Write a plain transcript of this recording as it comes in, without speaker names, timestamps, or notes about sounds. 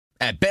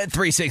At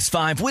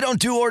Bet365, we don't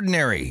do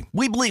ordinary.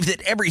 We believe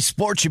that every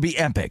sport should be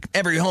epic.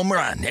 Every home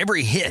run,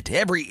 every hit,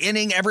 every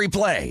inning, every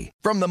play.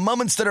 From the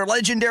moments that are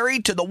legendary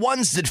to the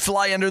ones that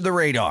fly under the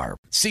radar.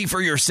 See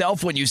for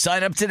yourself when you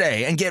sign up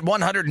today and get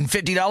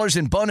 $150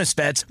 in bonus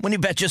bets when you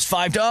bet just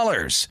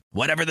 $5.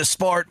 Whatever the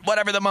sport,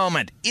 whatever the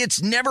moment,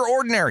 it's never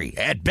ordinary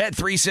at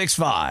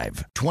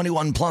Bet365.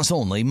 21 plus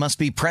only. Must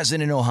be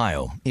present in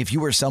Ohio. If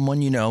you or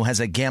someone you know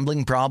has a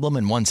gambling problem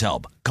and wants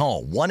help,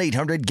 call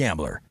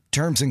 1-800-GAMBLER.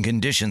 Terms and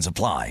conditions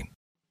apply.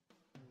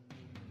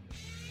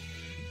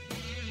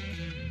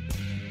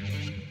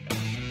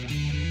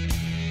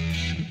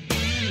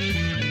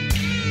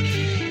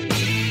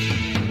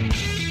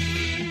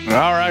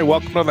 All right,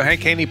 welcome to the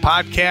Hank Haney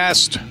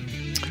Podcast,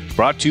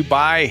 brought to you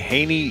by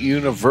Haney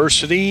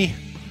University.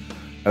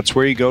 That's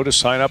where you go to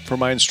sign up for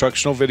my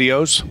instructional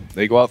videos.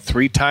 They go out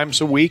 3 times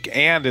a week,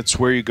 and it's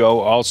where you go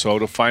also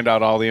to find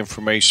out all the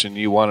information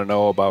you want to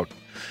know about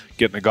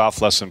getting a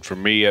golf lesson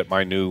from me at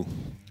my new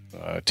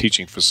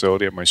teaching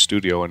facility at my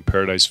studio in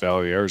Paradise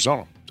Valley,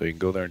 Arizona. So you can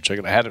go there and check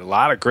it. I had a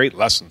lot of great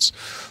lessons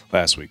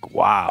last week.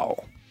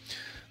 Wow.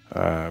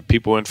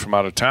 People in from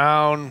out of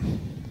town.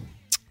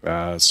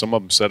 Some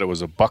of them said it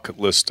was a bucket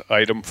list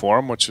item for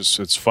them, which is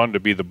it's fun to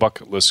be the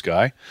bucket list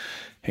guy.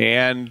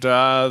 And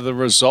the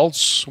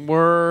results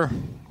were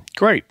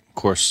great. Of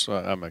course,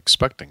 I'm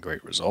expecting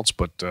great results,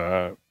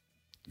 but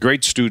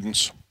great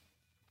students,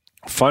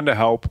 fun to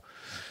help,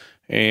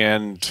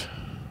 and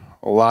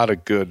a lot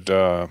of good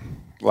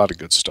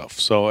stuff.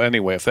 So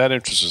anyway, if that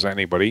interests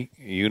anybody,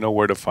 you know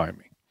where to find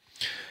me.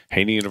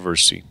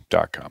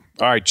 HaneyUniversity.com.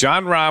 All right,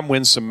 Jon Rahm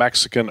wins the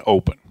Mexican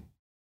Open.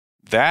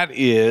 That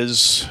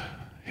is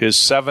his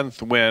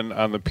 7th win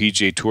on the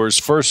PGA Tour, his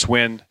first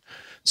win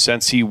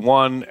since he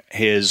won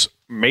his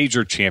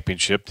major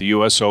championship, the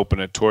U.S.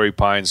 Open at Torrey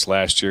Pines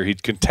last year.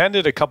 He'd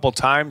contended a couple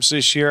times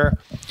this year,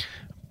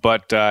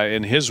 but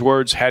in his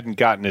words, hadn't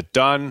gotten it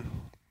done.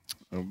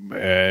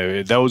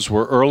 Those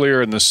were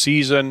earlier in the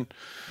season.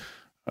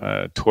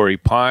 Torrey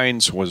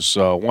Pines was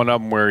one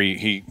of them where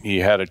he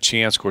had a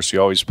chance. Of course, he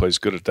always plays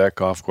good at that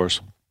golf course.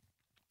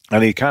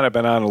 And he kind of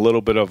been on a little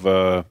bit of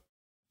a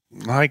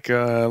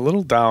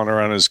little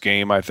downer on his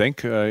game, I think.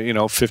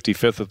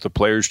 55th at the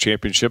Players'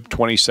 Championship,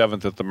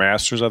 27th at the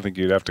Masters. I think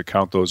you'd have to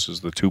count those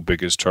as the 2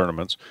 biggest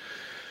tournaments.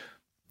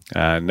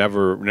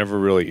 Never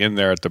really in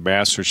there at the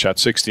Masters. Shot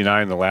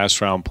 69 in the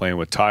last round playing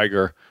with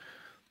Tiger,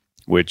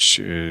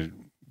 which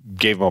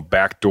gave him a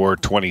backdoor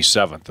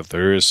 27th, if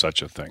there is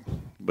such a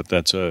thing. But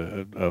that's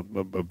a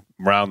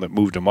round that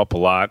moved him up a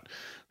lot.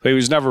 But he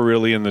was never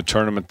really in the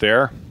tournament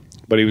there.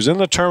 But he was in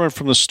the tournament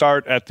from the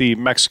start at the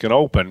Mexican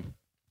Open.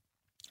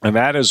 And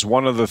that is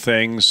one of the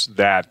things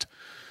that,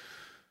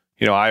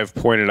 I've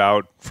pointed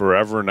out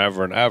forever and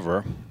ever and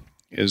ever,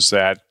 is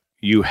that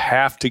you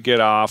have to get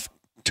off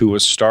to a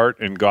start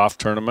in golf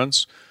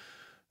tournaments.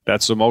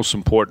 That's the most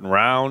important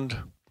round.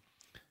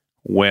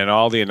 When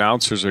all the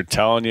announcers are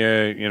telling you,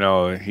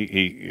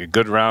 a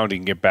good round, he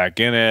can get back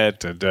in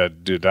it,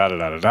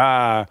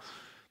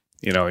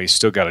 he's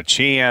still got a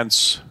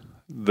chance.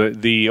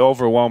 The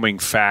overwhelming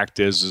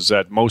fact is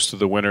that most of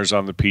the winners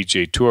on the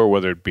PGA Tour,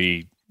 whether it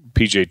be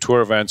PGA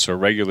Tour events or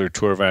regular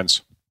tour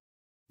events,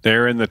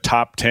 they're in the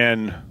top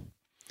 10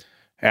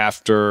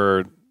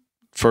 after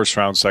first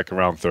round, second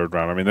round, third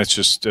round. I mean, that's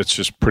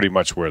just pretty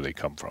much where they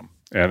come from.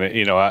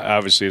 And,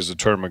 obviously as the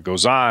tournament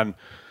goes on,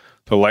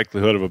 the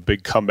likelihood of a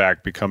big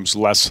comeback becomes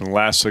less and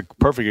less. A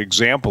perfect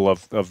example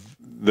of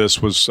this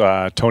was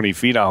Tony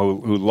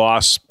Finau, who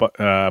lost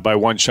by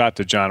 1 shot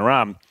to Jon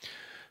Rahm.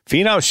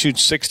 Finau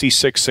shoots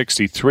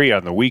 66-63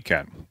 on the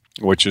weekend,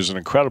 which is an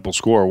incredible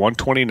score,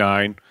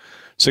 129.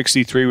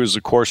 63 was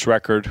the course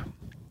record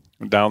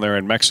down there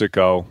in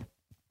Mexico.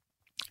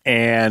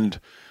 And,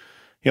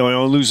 he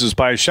only loses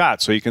by a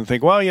shot. So you can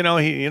think, well, he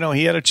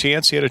had a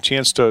chance. He had a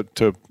chance to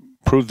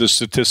prove the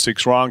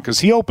statistics wrong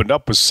because he opened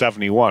up with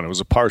 71. It was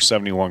a par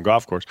 71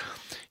 golf course.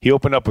 He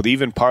opened up with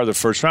even par the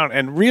first round.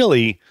 And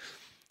really,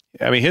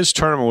 his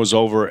tournament was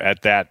over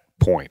at that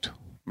point.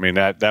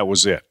 That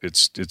was it.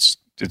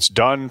 It's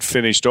done,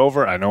 finished,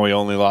 over. I know he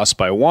only lost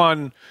by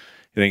 1. You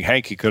think,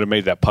 Hank, he could have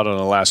made that putt on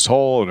the last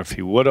hole, and if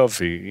he would have,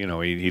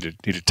 he'd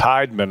have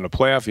tied and been in the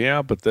playoff.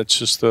 Yeah, but that's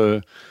just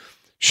the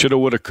shoulda,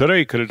 woulda, coulda.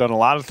 He could have done a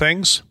lot of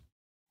things.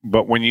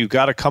 But when you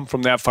got to come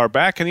from that far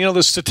back, and,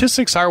 the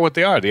statistics are what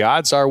they are. The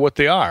odds are what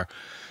they are.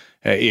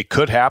 It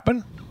could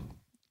happen.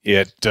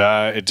 It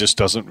just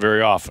doesn't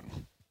very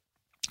often.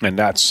 And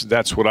that's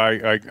what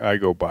I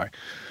go by.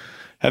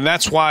 And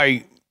that's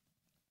why,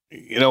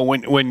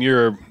 when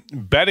you're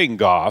betting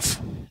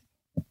golf,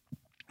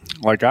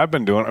 like I've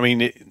been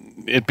doing,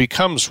 it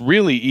becomes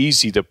really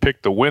easy to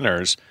pick the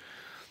winners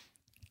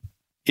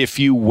if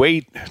you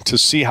wait to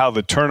see how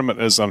the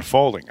tournament is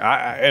unfolding.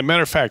 As a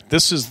matter of fact,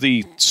 this is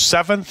the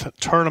 7th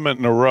tournament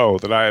in a row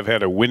that I have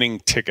had a winning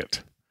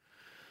ticket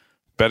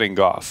betting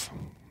golf.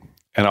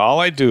 And all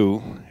I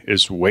do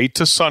is wait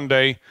to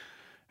Sunday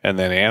and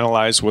then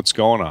analyze what's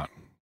going on.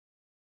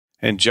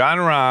 And Jon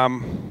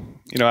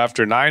Rahm,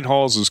 after 9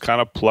 holes is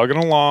kind of plugging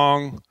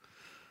along.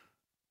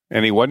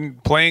 and he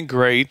wasn't playing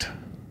great,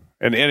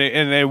 and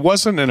it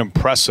wasn't an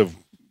impressive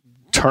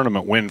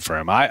tournament win for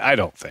him. I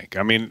don't think.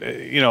 I mean,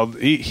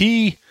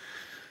 he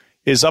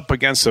is up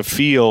against a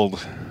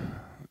field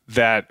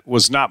that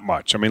was not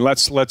much. I mean,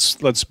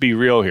 let's be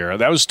real here.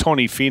 That was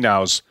Tony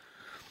Finau's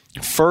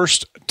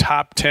first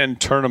top 10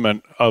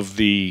 tournament of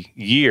the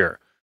year.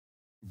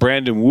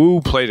 Brandon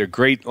Wu played a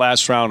great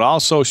last round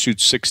also,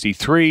 shoots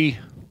 63.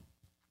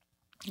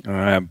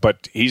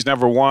 But he's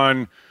never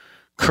won.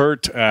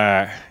 Kurt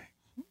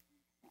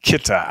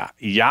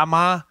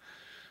Kitayama,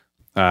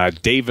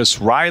 Davis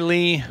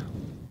Riley,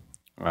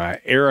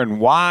 Aaron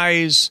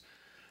Wise,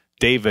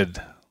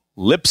 David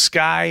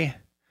Lipsky,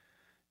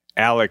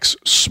 Alex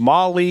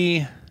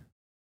Smalley,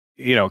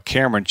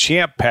 Cameron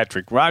Champ,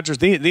 Patrick Rogers.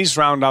 These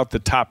round out the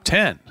top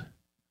 10.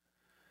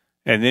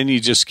 And then you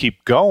just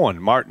keep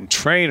going. Martin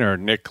Traynor,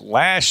 Nick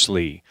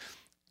Lashley,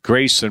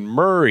 Grayson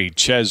Murray,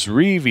 Ches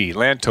Reavie,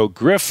 Lanto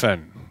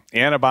Griffin,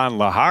 Anaban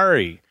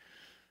Lahari,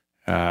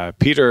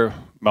 Peter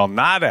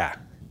Malnada,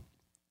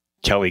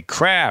 Kelly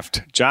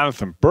Kraft,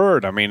 Jonathan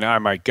Bird. I mean, oh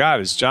my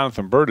God,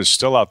 Jonathan Bird is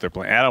still out there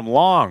playing. Adam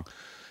Long,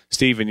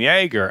 Steven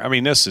Yeager. I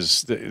mean,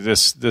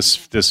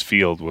 this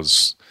field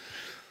was,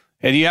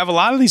 and you have a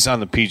lot of these on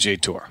the PGA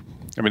Tour.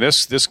 I mean,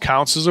 this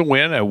counts as a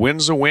win. A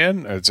win's a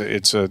win.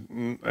 It's a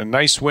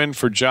nice win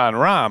for Jon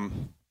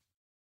Rahm,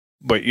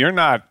 but you're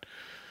not,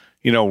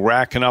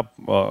 racking up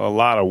a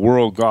lot of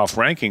world golf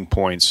ranking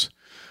points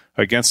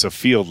against a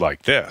field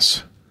like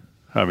this.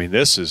 I mean,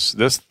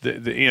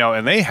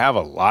 and they have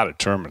a lot of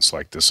tournaments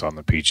like this on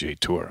the PGA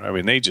Tour. I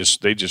mean, they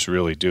just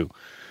really do.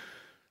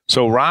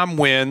 So Rahm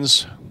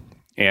wins,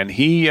 and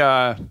he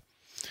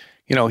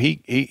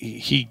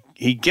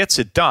gets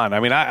it done. I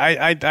mean,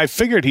 I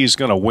figured he's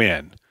going to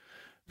win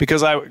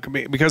because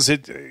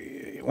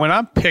when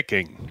I'm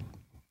picking,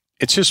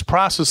 it's just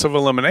process of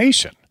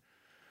elimination.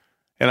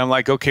 And I'm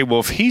like, okay, well,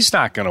 if he's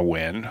not going to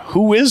win,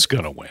 who is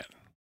going to win?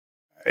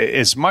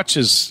 As much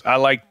as I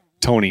like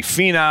Tony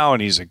Finau,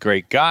 and he's a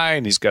great guy,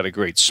 and he's got a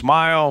great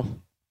smile,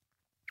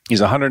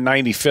 he's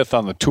 195th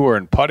on the tour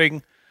in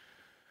putting,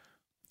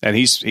 and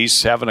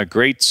he's having a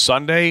great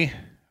Sunday.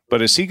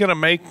 But is he going to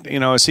make?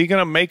 Is he going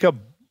to make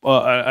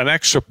an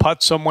extra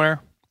putt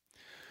somewhere?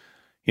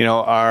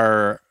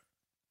 Are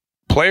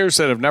players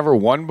that have never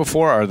won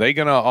before, are they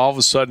going to all of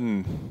a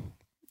sudden,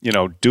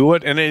 do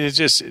it? And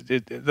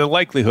the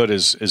likelihood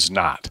is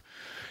not.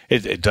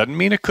 It doesn't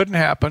mean it couldn't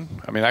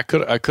happen. I mean, I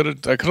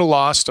could have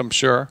lost, I'm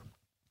sure.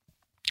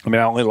 I mean,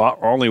 I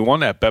only won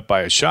that bet by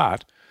a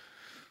shot,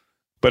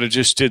 but it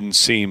just didn't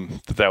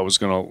seem that was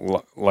going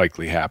to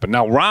likely happen.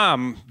 Now,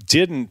 Rahm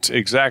didn't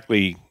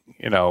exactly,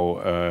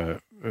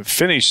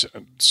 finish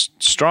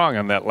strong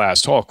on that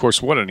last hole. Of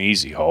course, what an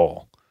easy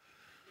hole.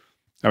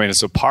 I mean,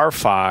 it's a par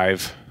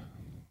 5,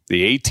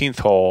 the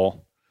 18th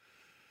hole,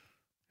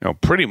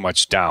 pretty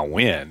much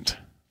downwind.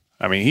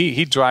 I mean,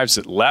 he drives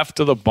it left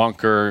of the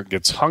bunker,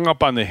 gets hung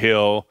up on the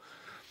hill,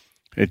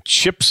 it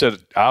chips it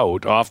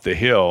out off the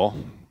hill.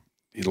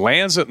 He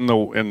lands it in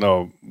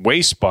the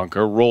waste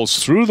bunker,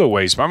 rolls through the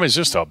waste bunker. I mean, it's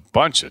just a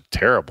bunch of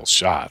terrible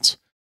shots.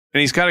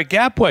 And he's got a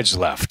gap wedge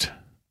left.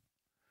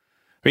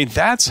 I mean,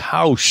 that's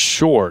how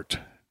short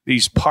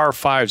these par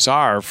 5s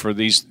are for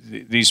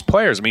these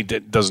players. I mean,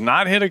 does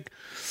not hit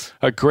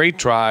a great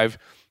drive,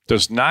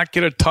 does not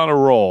get a ton of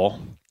roll,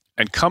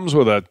 and comes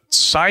with a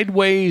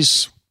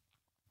sideways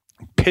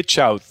pitch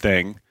out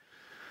thing.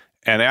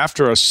 And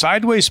after a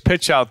sideways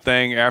pitch out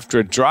thing, after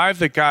a drive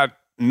that got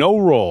no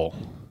roll,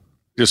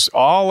 just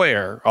all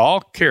air, all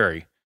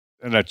carry,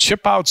 and a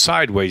chip out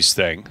sideways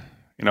thing,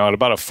 at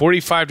about a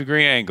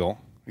 45-degree angle.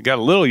 He got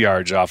a little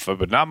yardage off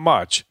of it, but not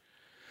much.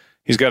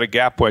 He's got a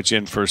gap wedge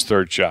in for his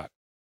third shot.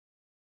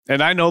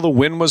 And I know the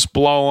wind was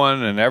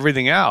blowing and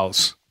everything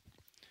else,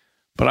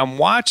 but I'm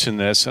watching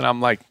this and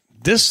I'm like,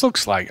 this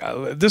looks like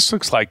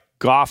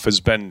golf has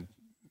been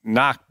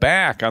knocked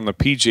back on the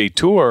PGA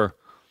Tour,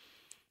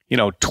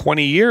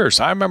 20 years.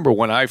 I remember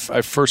when I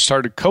first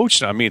started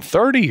coaching,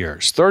 30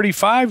 years,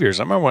 35 years.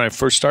 I remember when I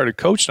first started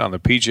coaching on the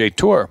PGA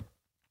Tour.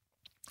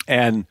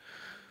 And,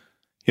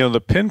 the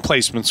pin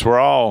placements were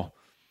all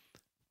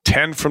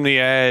 10 from the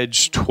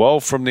edge,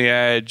 12 from the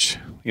edge,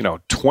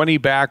 20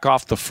 back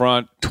off the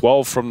front,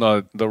 12 from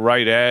the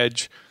right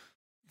edge,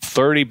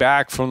 30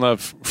 back from the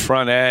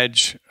front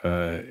edge,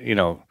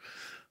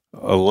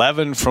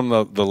 11 from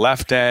the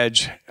left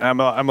edge.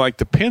 I'm like,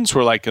 the pins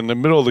were like in the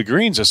middle of the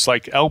greens. It's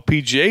like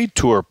LPGA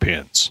Tour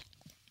pins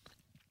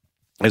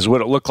is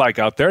what it looked like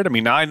out there to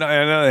me. Now I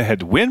know it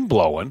had wind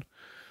blowing.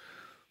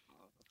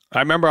 I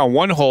remember on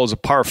one hole, it was a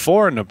par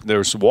 4, and there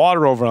was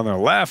water over on the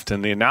left,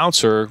 and the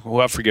announcer,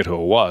 I forget who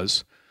it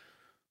was,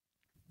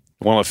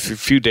 one of the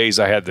few days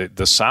I had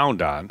the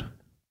sound on,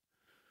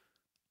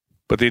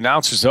 but the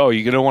announcer said,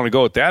 you don't want to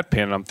go with that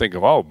pin. I'm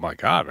thinking, oh, my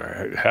God,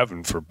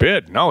 heaven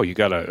forbid. No, you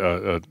got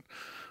a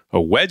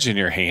wedge in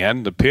your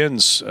hand. The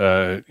pin's,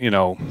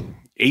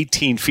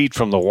 18 feet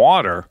from the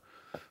water.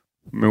 I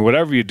mean,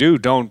 whatever you do,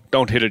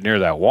 don't hit it near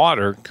that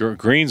water.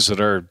 Greens that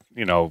are,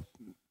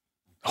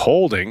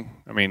 holding.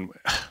 I mean,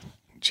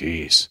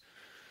 geez.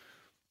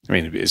 I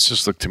mean, it's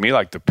just looked to me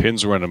like the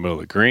pins were in the middle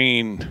of the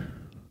green.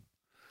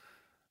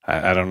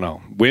 I don't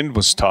know. Wind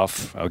was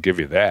tough. I'll give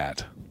you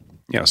that.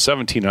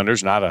 17 under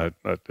is not a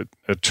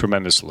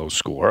tremendous low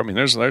score. I mean,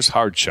 there's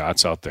hard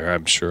shots out there,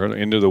 I'm sure,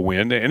 into the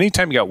wind.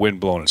 Anytime you got wind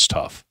blowing, it's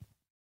tough.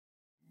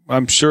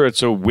 I'm sure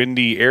it's a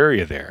windy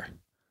area there.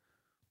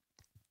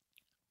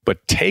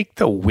 But take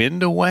the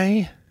wind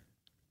away.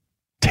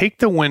 Take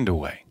the wind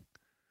away.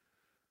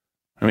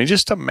 I mean,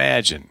 just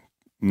imagine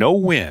no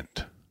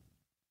wind.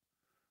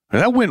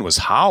 That wind was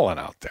howling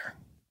out there.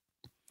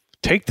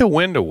 Take the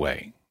wind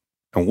away.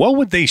 And what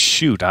would they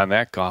shoot on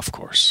that golf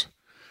course?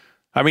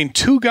 I mean,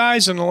 2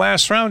 guys in the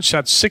last round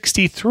shot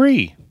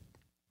 63.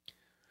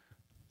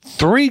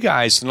 3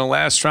 guys in the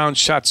last round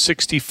shot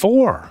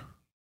 64.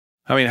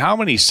 I mean, how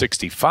many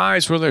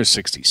 65s were there?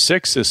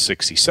 66s,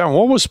 67.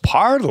 What was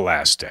par of the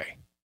last day?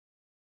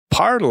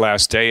 Par of the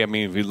last day, I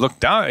mean, if you look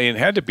down, it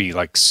had to be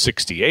like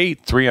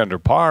 68, 3 under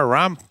par.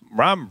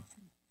 Rahm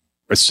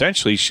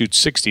essentially shoots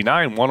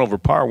 69, 1 over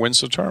par,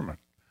 wins the tournament.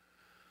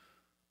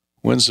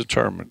 Wins the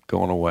tournament,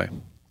 going away.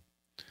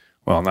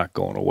 Well, not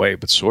going away,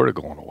 but sort of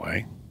going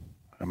away.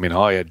 I mean,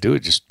 all you had to do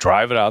is just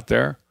drive it out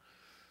there,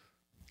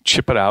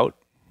 chip it out,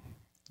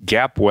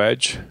 gap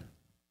wedge,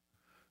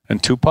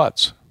 and 2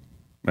 putts.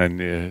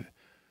 And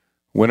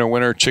winner,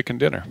 winner, chicken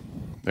dinner.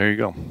 There you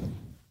go.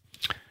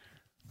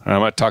 I'm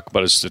going to talk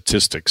about his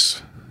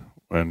statistics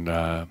and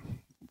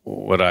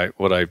what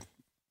I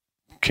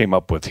came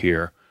up with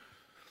here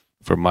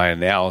for my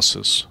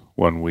analysis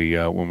when we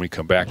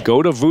come back.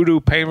 Go to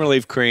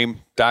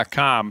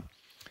voodoopainreliefcream.com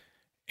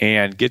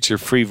and get your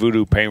free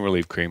Voodoo Pain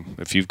Relief Cream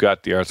if you've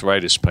got the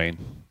arthritis pain.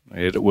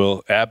 It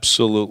will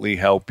absolutely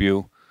help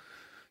you.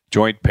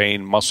 Joint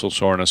pain, muscle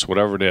soreness,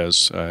 whatever it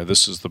is.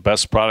 This is the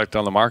best product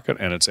on the market,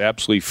 and it's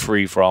absolutely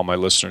free for all my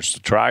listeners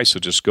to try. So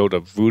just go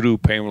to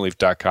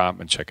voodoopainrelief.com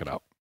and check it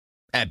out.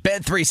 At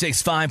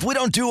Bet365, we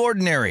don't do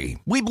ordinary.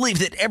 We believe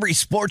that every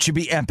sport should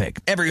be epic.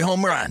 Every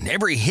home run,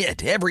 every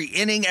hit, every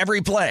inning, every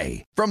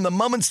play. From the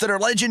moments that are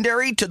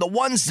legendary to the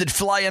ones that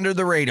fly under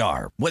the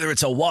radar. Whether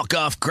it's a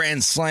walk-off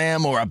grand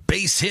slam or a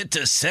base hit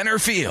to center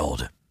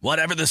field.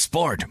 Whatever the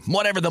sport,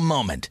 whatever the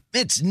moment.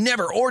 It's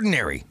never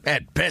ordinary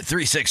at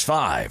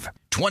Bet365.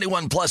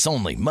 21 plus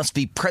only. Must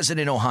be present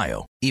in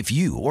Ohio. If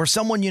you or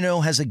someone you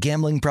know has a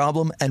gambling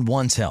problem and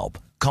wants help,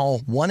 call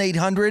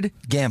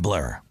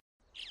 1-800-GAMBLER.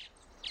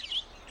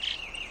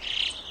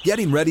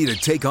 Getting ready to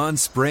take on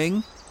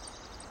spring?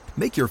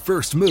 Make your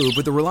first move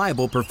with the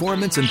reliable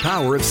performance and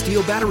power of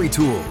Steel battery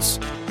tools.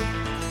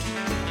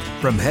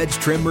 From hedge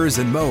trimmers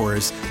and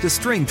mowers to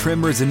string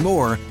trimmers and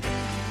more,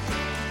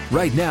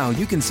 right now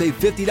you can save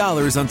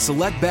 $50 on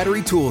select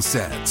battery tool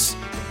sets.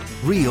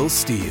 Real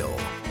Steel.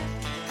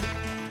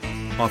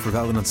 Offer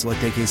valid on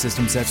select AK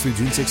system sets through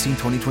June 16,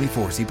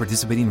 2024. See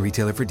participating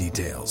retailer for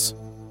details.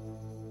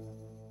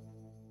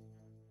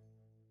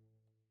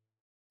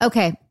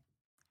 Okay.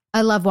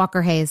 I love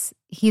Walker Hayes.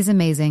 He's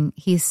amazing.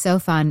 He's so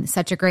fun,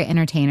 such a great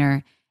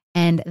entertainer.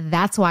 And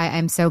that's why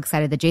I'm so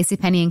excited that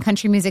JCPenney and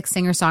country music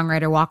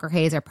singer-songwriter Walker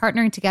Hayes are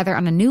partnering together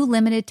on a new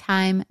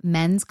limited-time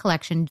men's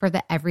collection for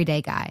the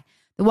everyday guy.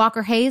 The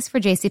Walker Hayes for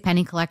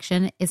JCPenney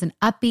collection is an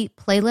upbeat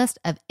playlist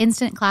of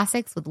instant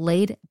classics with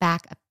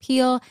laid-back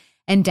appeal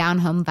and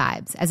down-home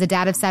vibes. As a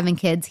dad of 7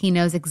 kids, he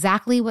knows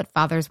exactly what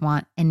fathers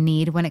want and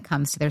need when it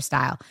comes to their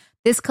style.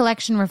 This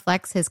collection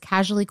reflects his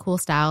casually cool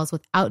styles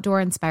with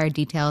outdoor-inspired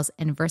details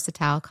and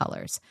versatile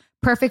colors.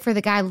 Perfect for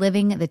the guy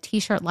living the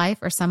t-shirt life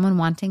or someone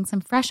wanting some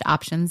fresh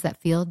options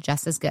that feel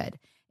just as good.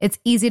 It's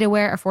easy to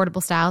wear,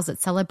 affordable styles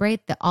that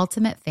celebrate the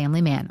ultimate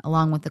family man,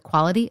 along with the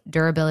quality,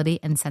 durability,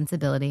 and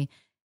sensibility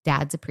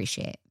dads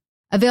appreciate.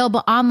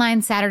 Available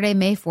online Saturday,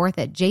 May 4th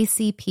at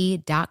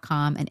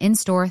jcp.com and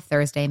in-store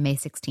Thursday, May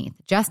 16th,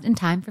 just in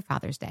time for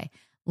Father's Day.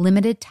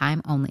 Limited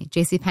time only.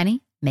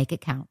 JCPenney, make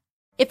it count.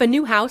 If a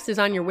new house is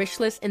on your wish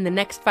list in the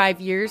next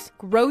 5 years,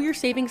 grow your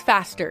savings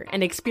faster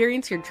and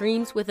experience your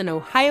dreams with an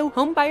Ohio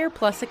Homebuyer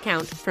Plus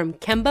account from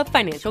Kemba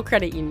Financial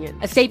Credit Union.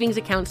 A savings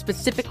account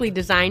specifically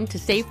designed to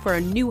save for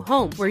a new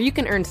home, where you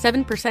can earn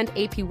 7%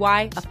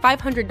 APY,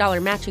 a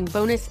 $500 matching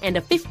bonus, and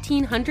a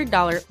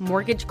 $1,500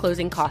 mortgage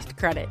closing cost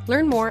credit.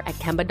 Learn more at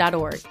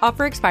Kemba.org.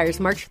 Offer expires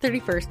March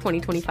 31st,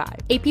 2025.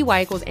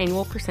 APY equals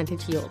annual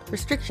percentage yield.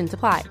 Restrictions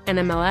apply.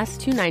 NMLS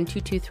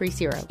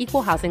 292230.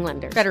 Equal housing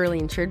lender. Federally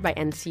insured by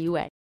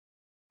NCUA.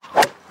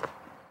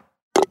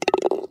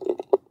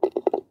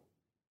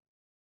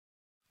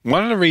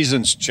 One of the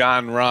reasons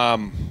Jon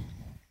Rahm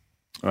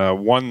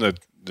won the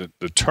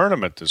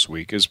tournament this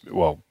week is,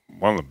 well,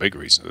 one of the big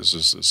reasons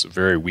is a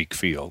very weak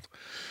field.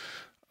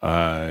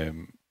 Not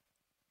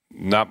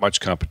much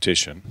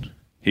competition.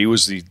 He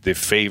was the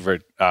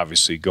favorite,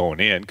 obviously, going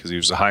in because he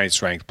was the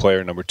highest ranked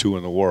player, number 2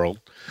 in the world.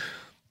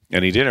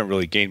 And he didn't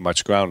really gain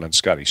much ground on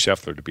Scottie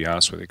Scheffler, to be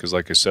honest with you, because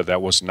like I said,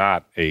 that was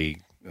not a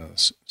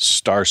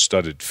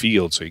star-studded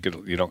field, so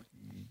you don't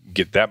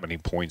get that many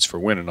points for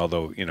winning,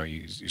 although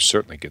you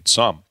certainly get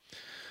some.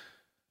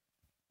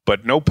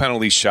 But no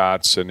penalty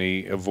shots, and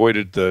he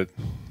avoided the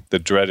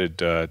dreaded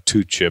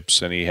 2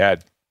 chips, and he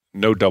had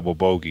no double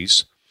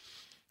bogeys.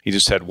 He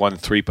just had one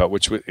 3-putt,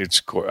 which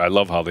I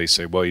love how they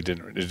say, well,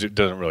 it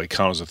doesn't really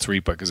count as a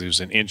 3-putt because he was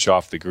an inch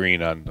off the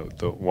green on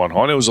the one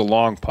hole. And it was a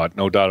long putt,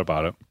 no doubt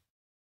about it.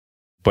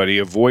 But he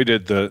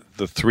avoided the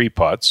 3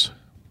 putts.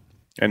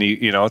 And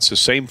it's the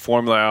same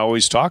formula I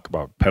always talk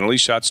about. Penalty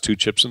shots, 2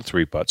 chips, and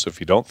 3 putts. So if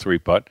you don't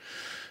 3-putt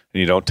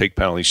and you don't take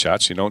penalty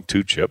shots, you don't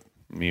 2-chip.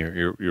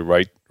 You're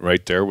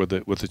right there with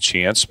a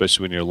chance,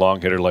 especially when you're a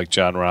long hitter like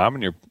Jon Rahm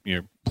and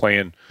you're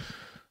playing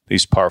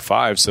these par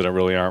 5s that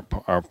really aren't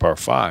par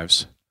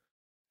 5s.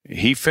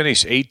 He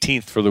finished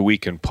 18th for the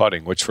week in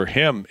putting, which for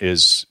him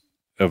is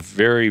a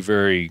very,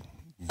 very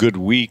good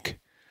week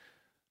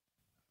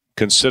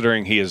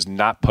considering he has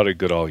not putted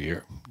good all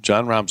year.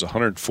 Jon Rahm's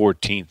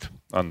 114th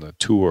on the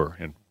tour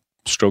in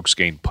strokes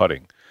gained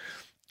putting.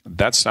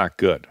 That's not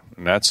good,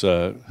 and that's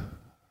something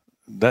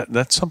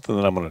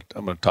that I'm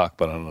gonna talk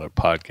about on another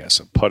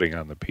podcast. And putting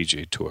on the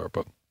PGA Tour,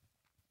 but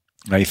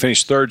now he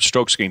finished 3rd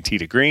strokes gained tee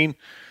to green,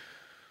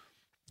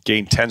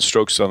 gained 10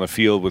 strokes on the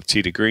field with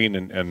tee to green,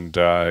 and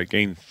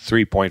gained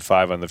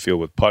 3.5 on the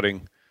field with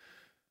putting.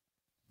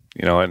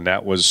 And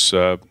that was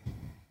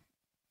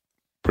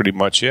pretty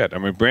much it. I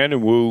mean,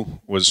 Brandon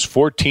Wu was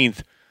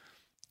 14th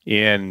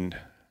in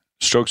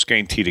strokes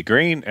gained tee to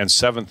green and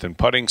 7th in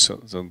putting.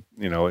 So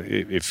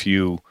if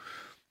you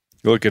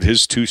look at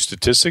his 2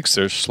 statistics,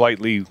 they're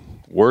slightly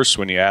worse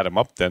when you add them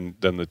up than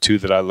the 2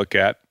 that I look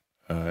at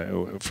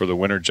for the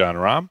winner, Jon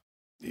Rahm.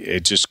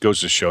 It just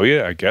goes to show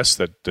you, I guess,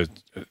 that the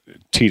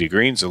tee to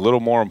green's a little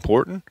more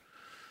important,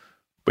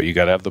 but you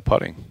got to have the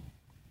putting.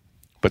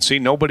 But see,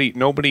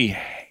 nobody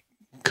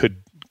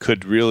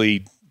could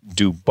really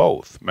do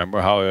both.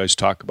 Remember how I always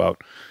talk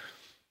about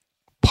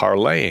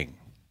parlaying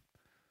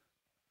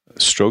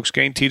strokes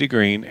gained tee to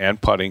green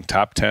and putting,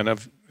 top 10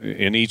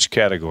 in each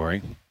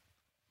category.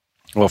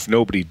 Well, if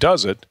nobody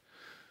does it,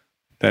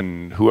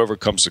 then whoever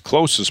comes the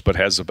closest but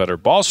has a better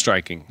ball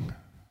striking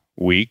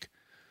week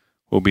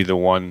will be the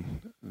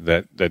one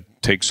that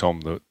takes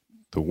home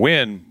the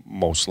win,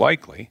 most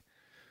likely.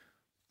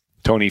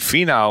 Tony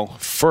Finau,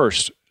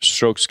 1st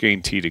strokes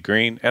gained tee to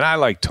green, and I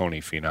like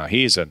Tony Finau.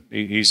 He's a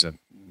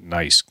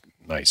nice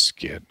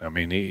kid. I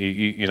mean,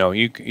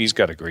 he's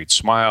got a great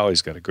smile.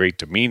 He's got a great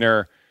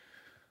demeanor.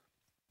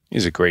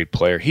 He's a great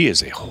player. He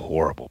is a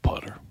horrible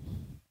putter.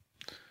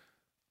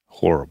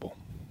 Horrible.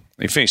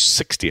 He finished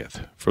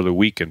 60th for the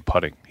week in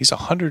putting. He's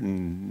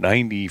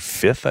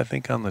 195th, I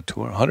think, on the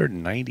tour.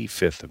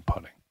 195th in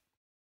putting.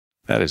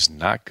 That is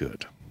not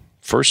good.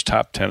 First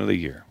top 10 of the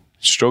year.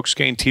 Strokes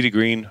gained tee to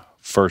green,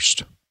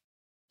 1st.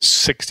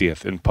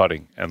 60th in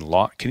putting and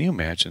can you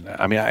imagine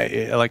that? I mean,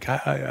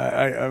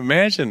 I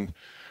imagine.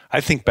 I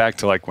think back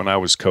to like when I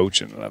was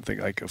coaching, and I think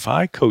like if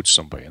I coached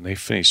somebody and they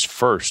finished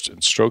 1st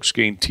in strokes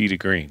gained tee to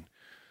green.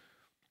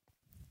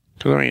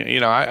 I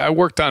mean, I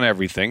worked on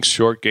everything,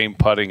 short game,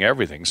 putting,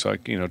 everything. So I,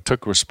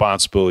 took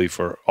responsibility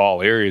for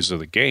all areas of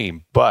the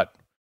game. But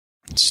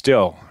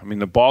still, I mean,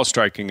 the ball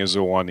striking is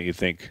the one that you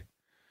think,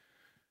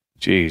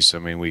 geez, I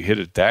mean, we hit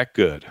it that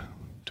good.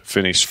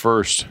 Finished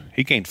 1st.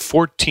 He gained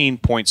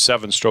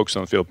 14.7 strokes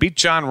on the field. Beat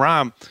Jon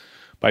Rahm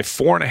by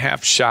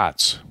 4.5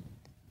 shots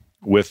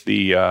with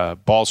the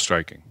ball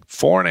striking.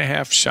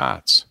 4.5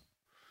 shots.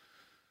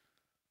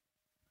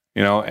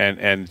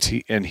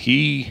 And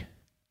he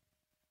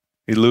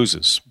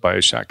loses by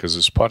a shot because of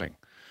his putting.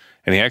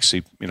 And he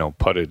actually,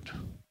 putted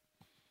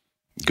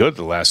good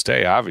the last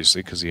day,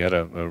 obviously, because he had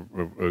a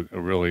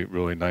really,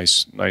 really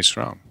nice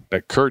round.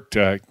 That Kurt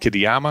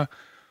Kitayama,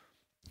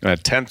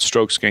 10th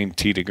strokes gained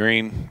tee to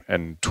green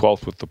and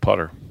 12th with the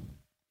putter.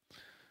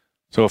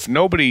 So if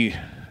nobody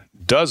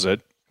does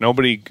it,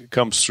 nobody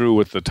comes through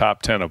with the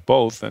top 10 of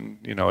both, and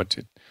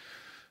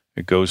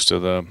it goes to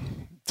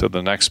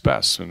the next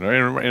best. And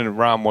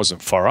Rahm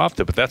wasn't far off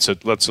there, but that's a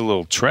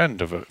little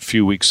trend of a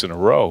few weeks in a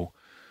row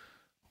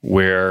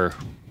where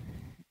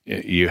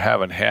you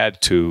haven't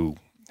had to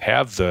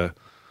have the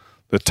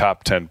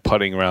top 10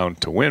 putting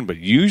round to win, but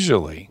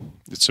usually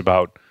it's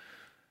about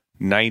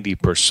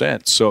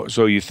 90%.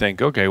 So you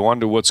think, okay,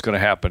 wonder what's going to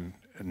happen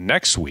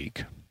next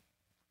week.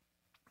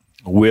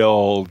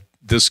 Will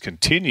this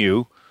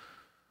continue?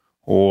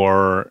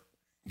 Or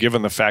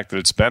given the fact that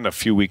it's been a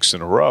few weeks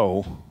in a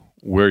row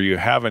where you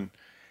haven't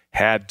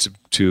had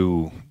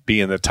to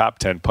be in the top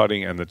 10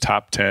 putting and the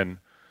top 10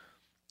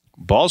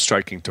 ball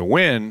striking to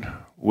win,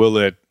 will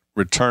it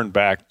return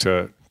back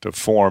to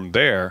form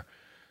there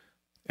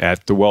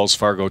at the Wells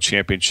Fargo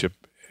Championship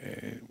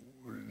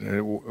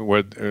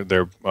where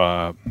they're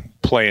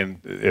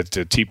playing at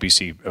the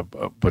TPC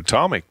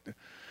Potomac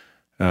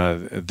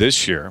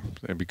this year,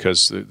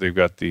 because they've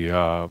got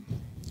the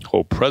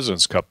whole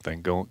President's Cup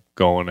thing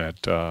going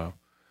at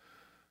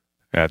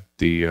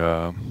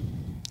the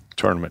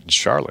tournament in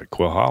Charlotte,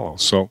 Quill Hollow.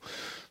 So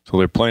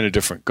they're playing a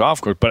different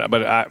golf course.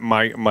 But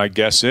my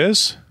guess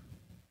is,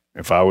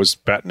 if I was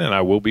betting, and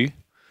I will be,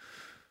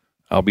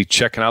 I'll be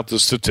checking out the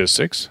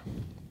statistics.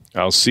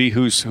 I'll see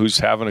who's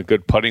having a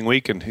good putting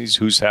week and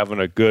who's having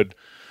a good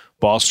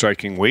ball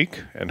striking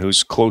week and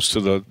who's close to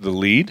the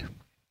lead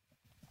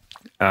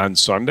on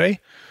Sunday.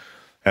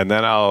 And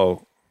then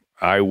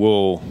I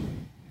will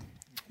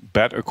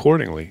bet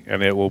accordingly,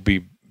 and it will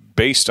be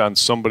based on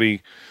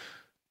somebody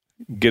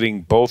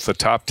getting both a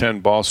top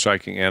 10 ball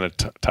striking and a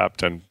top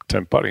 10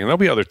 putting. And there'll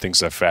be other things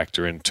that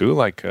factor in too,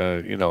 like,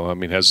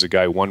 has the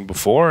guy won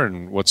before,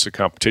 and what's the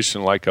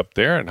competition like up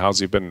there, and how's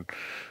he been,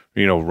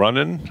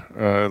 running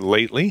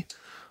lately?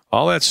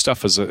 All that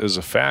stuff is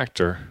a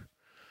factor,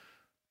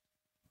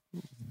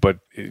 but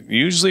it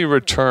usually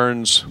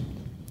returns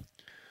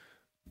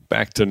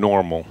back to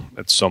normal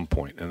at some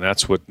point, and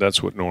that's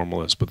what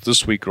normal is. But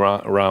this week,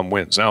 Rahm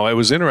wins. Now, it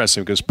was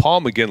interesting because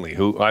Paul McGinley,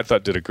 who I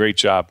thought did a great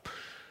job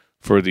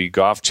for the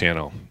Golf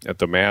Channel at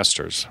the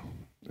Masters.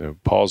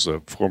 Paul's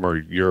a former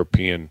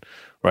European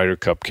Ryder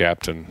Cup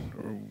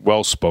captain,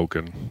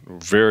 well-spoken,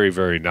 very,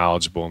 very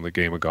knowledgeable in the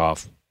game of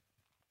golf.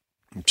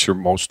 I'm sure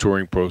most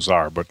touring pros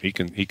are, but he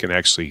can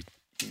actually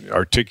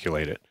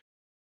articulate it.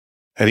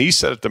 And he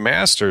said at the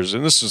Masters,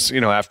 and this is,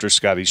 after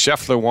Scotty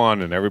Scheffler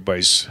won, and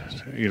everybody's,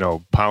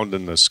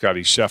 pounding the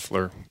Scotty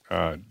Scheffler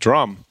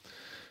drum.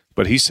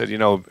 But he said,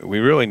 we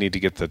really need to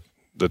get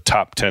the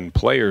top 10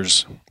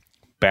 players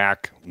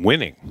back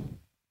winning.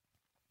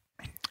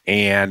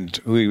 And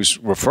he was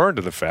referring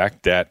to the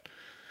fact that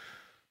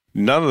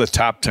none of the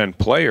top 10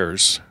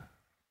 players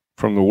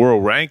from the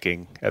world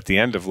ranking at the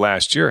end of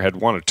last year had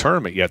won a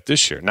tournament yet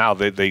this year. Now,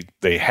 they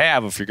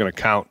have, if you're going to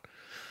count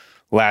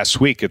last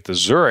week at the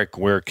Zurich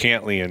where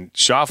Cantley and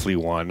Schauffele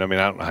won. I mean,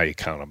 I don't know how you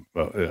count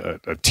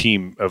a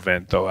team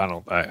event, though.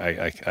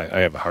 I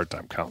have a hard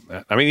time counting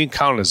that. I mean, you can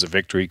count it as a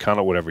victory, count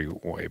it whatever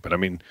way. But, I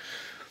mean,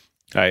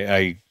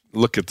 I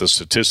look at the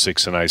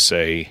statistics and I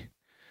say,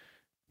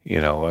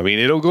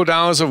 it'll go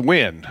down as a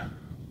win.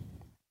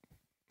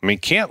 I mean,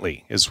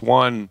 Cantley has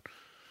won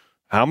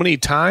how many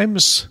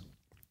times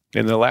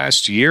in the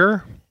last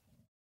year?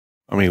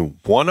 I mean,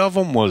 one of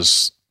them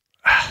was,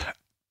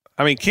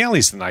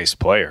 Cantley's a nice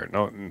player,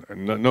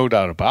 no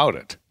doubt about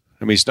it.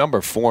 I mean, he's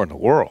number 4 in the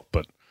world,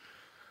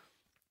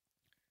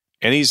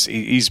 and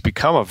he's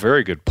become a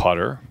very good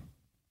putter.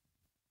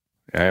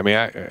 I mean,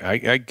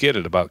 I get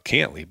it about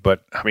Cantley,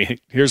 but I mean,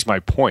 here's my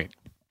point.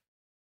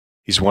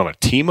 He's won a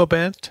team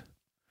event.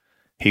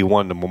 He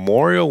won the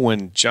Memorial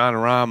when Jon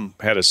Rahm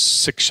had a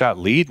 6-shot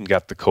lead and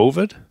got the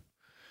COVID.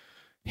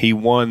 He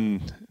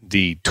won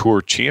the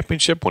Tour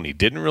Championship when he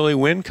didn't really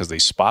win because they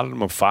spotted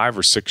him a 5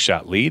 or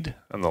 6-shot lead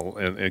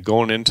and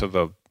going into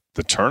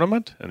the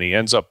tournament, and he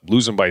ends up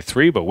losing by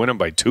 3 but winning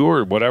by 2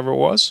 or whatever it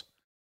was.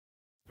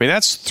 I mean,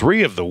 that's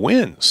 3 of the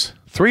wins,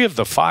 3 of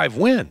the 5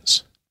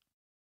 wins.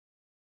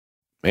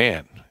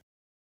 Man,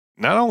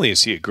 not only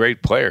is he a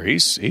great player,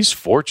 he's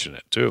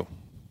fortunate too.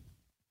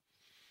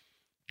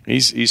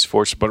 He's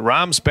fortunate, but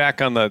Rahm's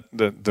back on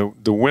the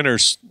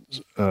winners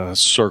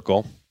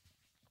circle,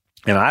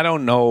 and I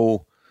don't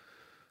know,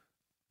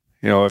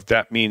 if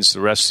that means the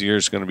rest of the year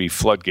is going to be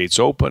floodgates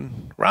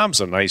open. Rahm's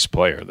a nice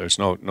player. There's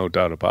no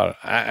doubt about it.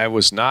 I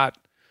was not,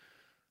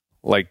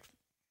 like,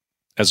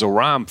 as a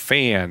Rahm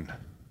fan,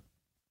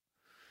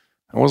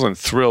 I wasn't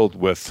thrilled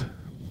with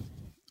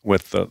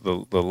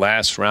the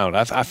last round.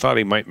 I thought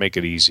he might make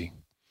it easy.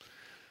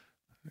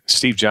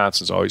 Steve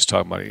Johnson's always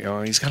talking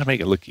about, he's got to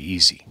make it look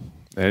easy.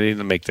 They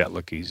didn't make that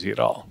look easy at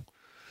all,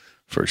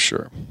 for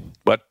sure.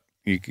 But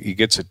he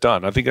gets it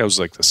done. I think that was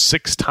like the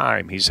 6th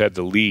time he's had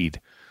the lead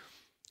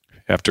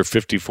after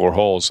 54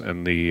 holes,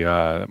 and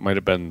it might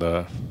have been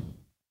I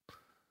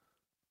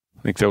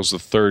think that was the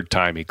 3rd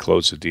time he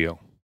closed the deal.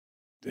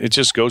 It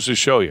just goes to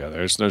show you,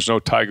 there's no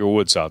Tiger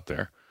Woods out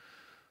there.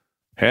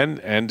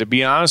 And to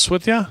be honest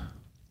with you,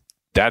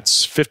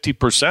 that's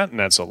 50%,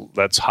 and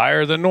that's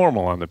higher than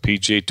normal on the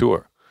PGA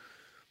Tour.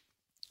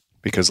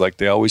 Because like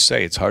they always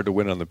say, it's hard to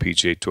win on the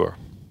PGA Tour.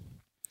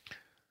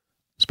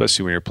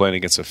 Especially when you're playing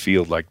against a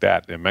field like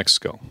that in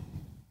Mexico.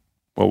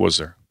 What was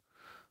there?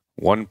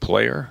 1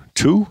 player?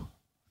 2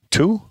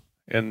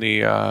 in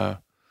the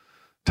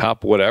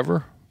top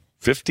whatever?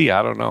 50?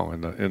 I don't know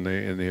in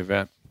the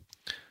event.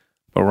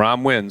 But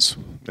Rahm wins,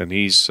 and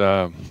he's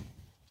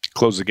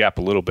closed the gap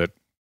a little bit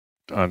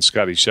on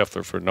Scotty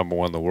Scheffler for number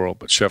 1 in the world.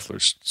 But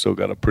Scheffler's still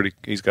got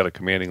he's got a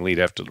commanding lead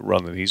after the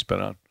run that he's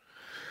been on.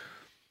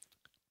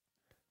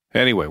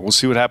 Anyway, we'll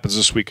see what happens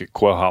this week at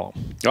Quail Hollow.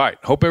 All right,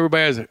 hope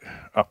everybody has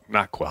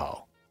not Quail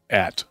Hollow,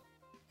 at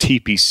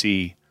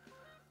TPC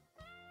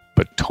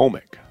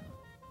Potomac,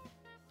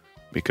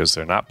 because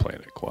they're not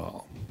playing at Quail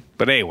Hollow.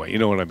 But anyway, you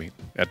know what I mean,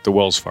 at the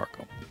Wells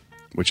Fargo,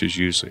 which is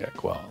usually at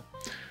Quail Hollow.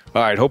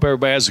 All right, hope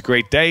everybody has a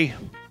great day.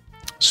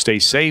 Stay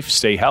safe,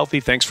 stay healthy.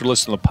 Thanks for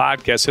listening to the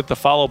podcast. Hit the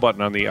follow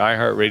button on the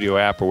iHeartRadio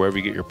app or wherever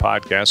you get your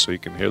podcasts so you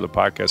can hear the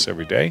podcast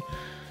every day.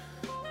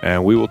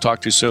 And we will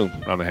talk to you soon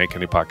on the Hank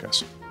Haney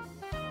Podcast.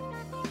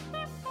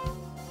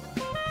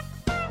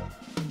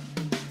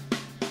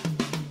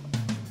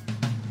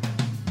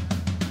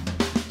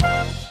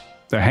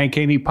 The Hank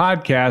Haney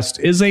Podcast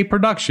is a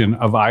production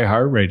of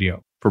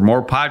iHeartRadio. For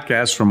more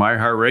podcasts from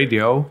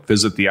iHeartRadio,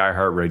 visit the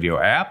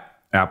iHeartRadio app,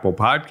 Apple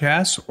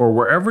Podcasts, or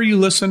wherever you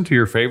listen to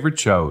your favorite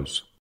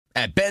shows.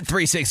 At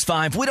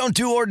Bet365, we don't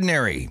do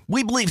ordinary.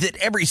 We believe that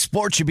every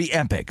sport should be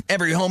epic.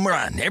 Every home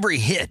run, every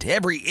hit,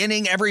 every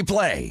inning, every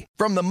play.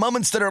 From the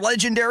moments that are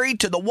legendary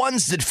to the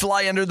ones that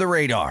fly under the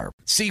radar.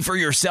 See for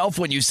yourself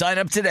when you sign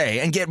up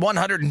today and get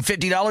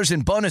 $150 in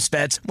bonus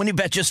bets when you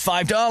bet just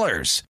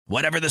 $5.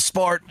 Whatever the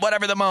sport,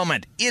 whatever the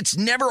moment, it's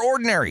never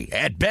ordinary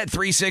at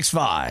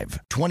Bet365.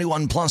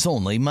 21 plus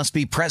only. Must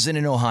be present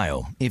in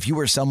Ohio. If you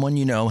or someone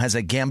you know has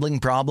a gambling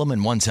problem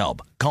and wants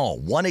help, call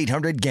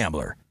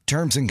 1-800-GAMBLER.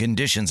 Terms and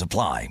conditions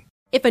apply.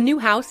 If a new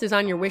house is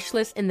on your wish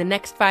list in the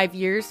next 5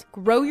 years,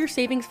 grow your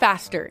savings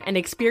faster and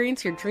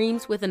experience your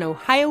dreams with an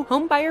Ohio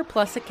Homebuyer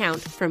Plus account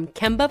from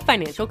Kemba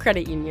Financial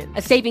Credit Union.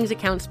 A savings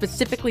account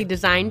specifically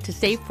designed to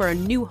save for a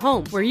new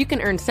home where you can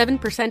earn 7%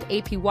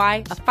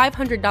 APY,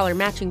 a $500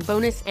 matching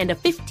bonus, and a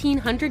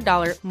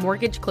 $1,500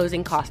 mortgage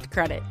closing cost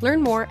credit. Learn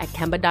more at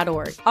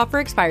Kemba.org. Offer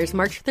expires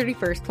March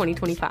 31st,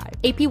 2025.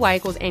 APY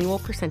equals annual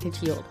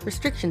percentage yield.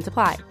 Restrictions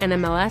apply.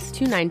 NMLS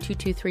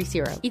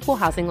 292230. Equal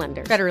housing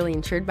lender. Federally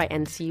insured by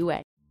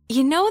NCUA.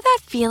 You know that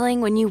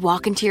feeling when you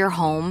walk into your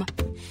home,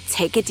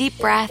 take a deep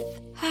breath,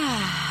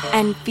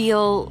 and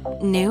feel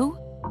new?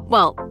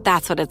 Well,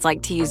 that's what it's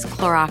like to use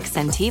Clorox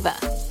Scentiva.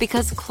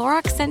 Because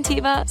Clorox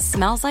Scentiva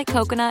smells like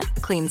coconut,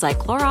 cleans like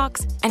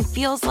Clorox, and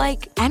feels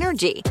like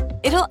energy.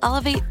 It'll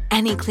elevate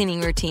any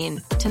cleaning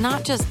routine to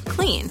not just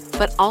clean,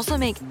 but also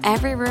make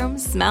every room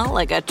smell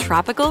like a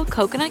tropical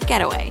coconut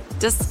getaway.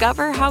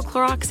 Discover how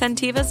Clorox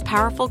Scentiva's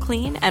powerful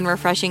clean and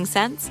refreshing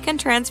scents can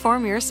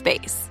transform your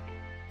space.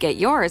 Get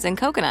yours in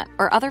coconut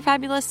or other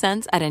fabulous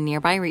scents at a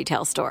nearby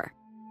retail store.